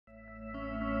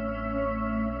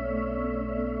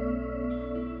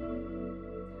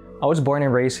I was born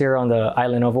and raised here on the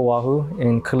island of Oahu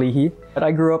in Kalihi. But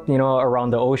I grew up, around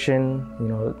the ocean,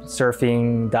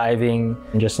 surfing, diving,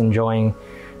 and just enjoying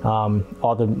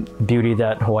all the beauty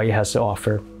that Hawaii has to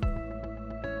offer.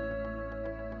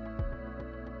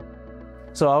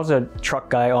 So I was a truck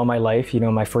guy all my life.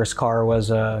 My first car was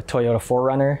a Toyota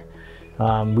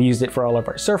 4Runner. We used it for all of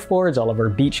our surfboards, all of our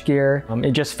beach gear.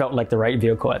 It just felt like the right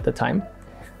vehicle at the time.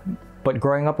 But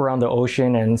growing up around the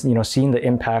ocean and seeing the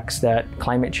impacts that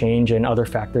climate change and other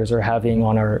factors are having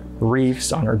on our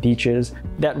reefs, on our beaches,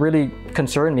 that really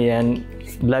concerned me and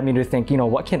led me to think,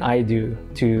 what can I do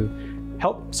to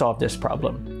help solve this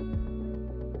problem?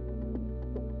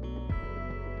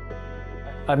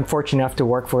 I'm fortunate enough to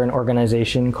work for an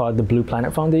organization called the Blue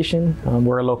Planet Foundation.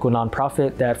 We're a local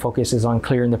nonprofit that focuses on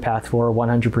clearing the path for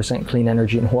 100% clean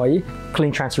energy in Hawaii.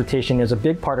 Clean transportation is a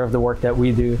big part of the work that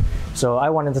we do. So I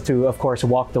wanted to, of course,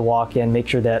 walk the walk and make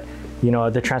sure that,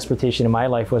 the transportation in my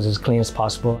life was as clean as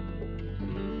possible.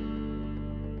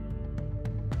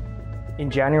 In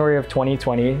January of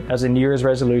 2020, as a New Year's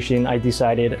resolution, I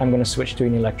decided I'm going to switch to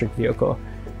an electric vehicle.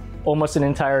 Almost an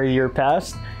entire year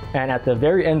passed, and at the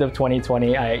very end of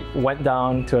 2020, I went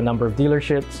down to a number of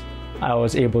dealerships. I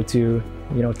was able to,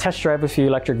 test drive a few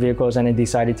electric vehicles, and I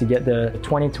decided to get the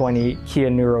 2020 Kia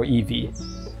Niro EV.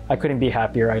 I couldn't be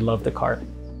happier. I love the car.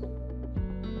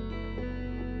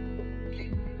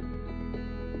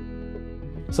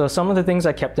 So some of the things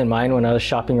I kept in mind when I was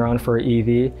shopping around for an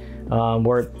EV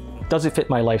were, does it fit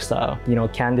my lifestyle?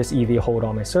 Can this EV hold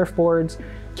all my surfboards?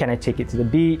 Can I take it to the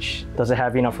beach? Does it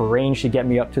have enough range to get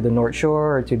me up to the North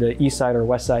Shore or to the east side or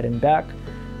west side and back?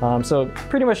 So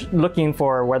pretty much looking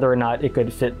for whether or not it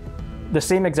could fit the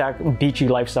same exact beachy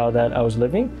lifestyle that I was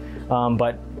living,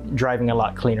 but driving a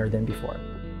lot cleaner than before.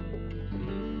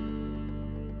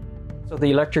 So the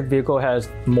electric vehicle has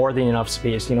more than enough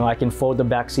space. I can fold the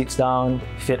back seats down,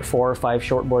 fit 4 or 5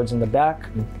 shortboards in the back.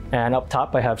 And up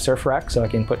top I have surf rack, so I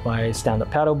can put my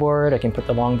stand-up paddleboard, I can put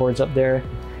the longboards up there.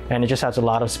 And it just has a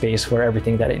lot of space for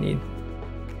everything that I need.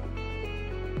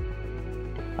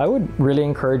 I would really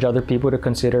encourage other people to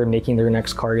consider making their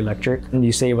next car electric.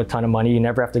 You save a ton of money. You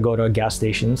never have to go to a gas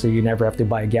station, so you never have to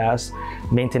buy gas.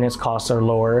 Maintenance costs are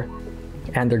lower,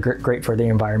 and they're great for the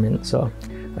environment. So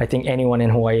I think anyone in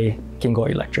Hawaii can go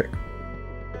electric.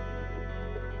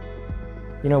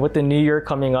 With the new year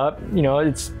coming up,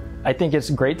 I think it's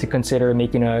great to consider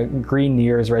making a green New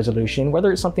Year's resolution,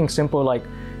 whether it's something simple like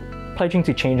pledging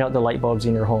to change out the light bulbs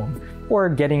in your home, or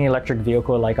getting an electric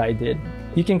vehicle like I did.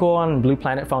 You can go on Blue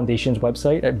Planet Foundation's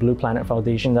website at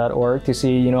blueplanetfoundation.org to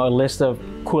see a list of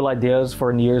cool ideas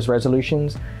for New Year's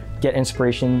resolutions, get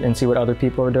inspiration and see what other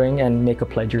people are doing, and make a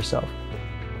pledge yourself.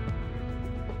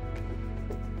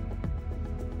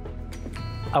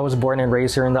 I was born and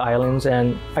raised here in the islands,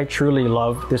 and I truly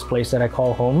love this place that I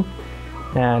call home.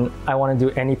 And I want to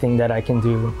do anything that I can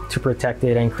do to protect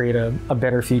it and create a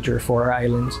better future for our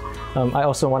islands. I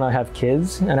also want to have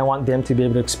kids, and I want them to be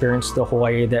able to experience the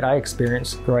Hawaii that I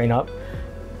experienced growing up.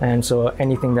 And so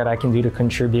anything that I can do to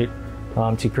contribute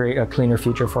to create a cleaner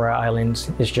future for our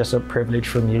islands is just a privilege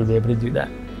for me to be able to do that.